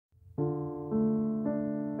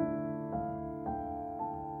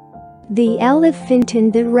The Elephant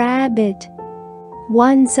and the Rabbit.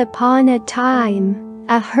 Once upon a time,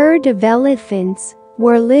 a herd of elephants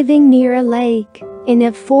were living near a lake in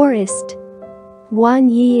a forest. One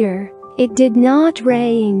year, it did not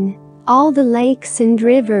rain. All the lakes and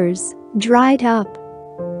rivers dried up.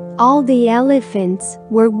 All the elephants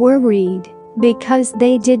were worried because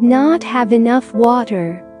they did not have enough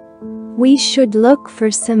water. We should look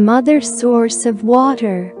for some other source of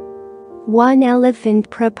water, one elephant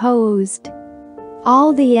proposed.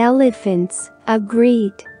 All the elephants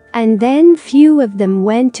agreed, and then few of them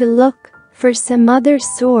went to look for some other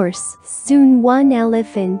source. Soon one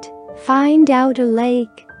elephant found out a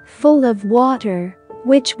lake full of water,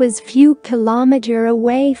 which was few kilometers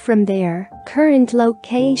away from their current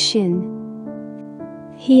location.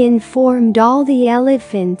 He informed all the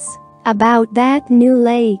elephants about that new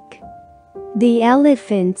lake. The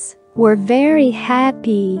elephants were very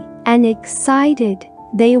happy and excited.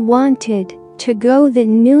 They wanted to go to the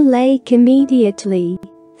new lake immediately,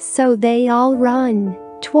 so they all ran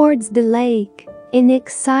towards the lake in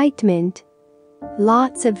excitement.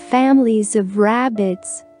 Lots of families of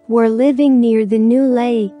rabbits were living near the new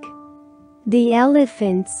lake. The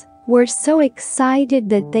elephants were so excited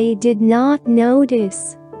that they did not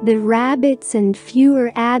notice the rabbits, and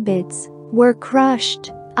fewer rabbits were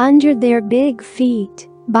crushed under their big feet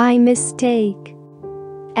by mistake.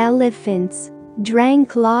 Elephants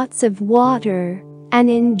drank lots of water and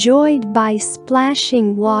enjoyed by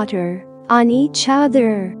splashing water on each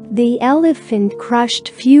other. The elephant crushed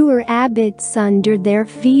fewer rabbits under their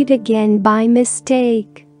feet again by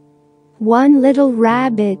mistake. One little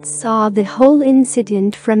rabbit saw the whole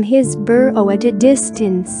incident from his burrow at a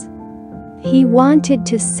distance. He wanted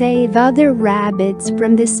to save other rabbits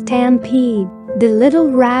from the stampede. The little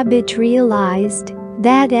rabbit realized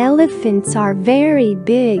that elephants are very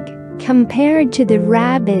big compared to the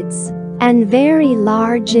rabbits and very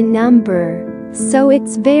large in number, so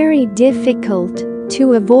it's very difficult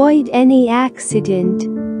to avoid any accident.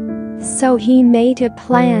 So he made a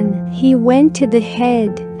plan. He went to the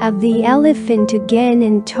head of the elephant again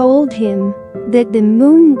and told him that the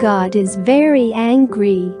moon god is very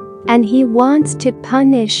angry and he wants to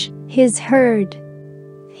punish his herd.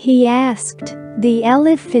 He asked the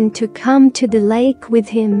elephant to come to the lake with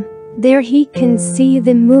him. There he can see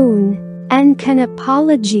the moon and can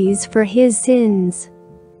apologize for his sins.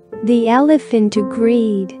 The elephant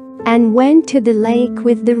agreed and went to the lake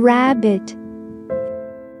with the rabbit.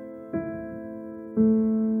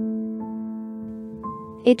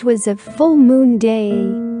 It was a full moon day.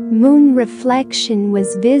 Moon reflection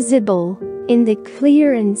was visible in the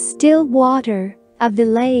clear and still water of the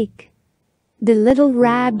lake. The little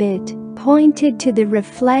rabbit pointed to the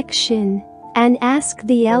reflection and asked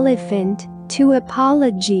the elephant to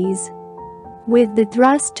apologize. With the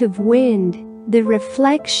thrust of wind, the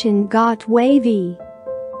reflection got wavy.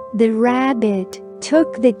 The rabbit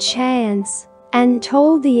took the chance and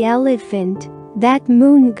told the elephant that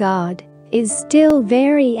moon god is still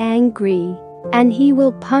very angry and he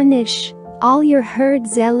will punish all your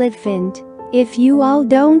herd's elephant if you all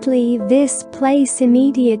don't leave this place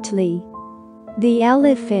immediately. The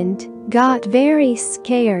elephant got very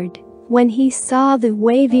scared when he saw the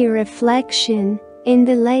wavy reflection in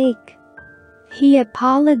the lake. He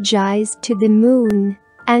apologized to the moon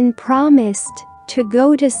and promised to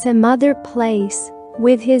go to some other place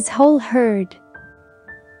with his whole herd.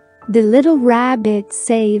 The little rabbit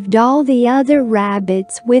saved all the other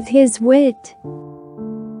rabbits with his wit.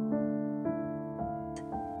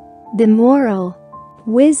 The moral: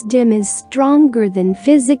 wisdom is stronger than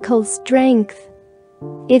physical strength.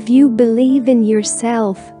 If you believe in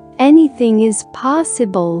yourself, anything is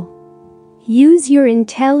possible. Use your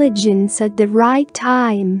intelligence at the right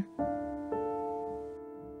time.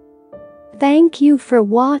 Thank you for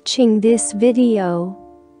watching this video.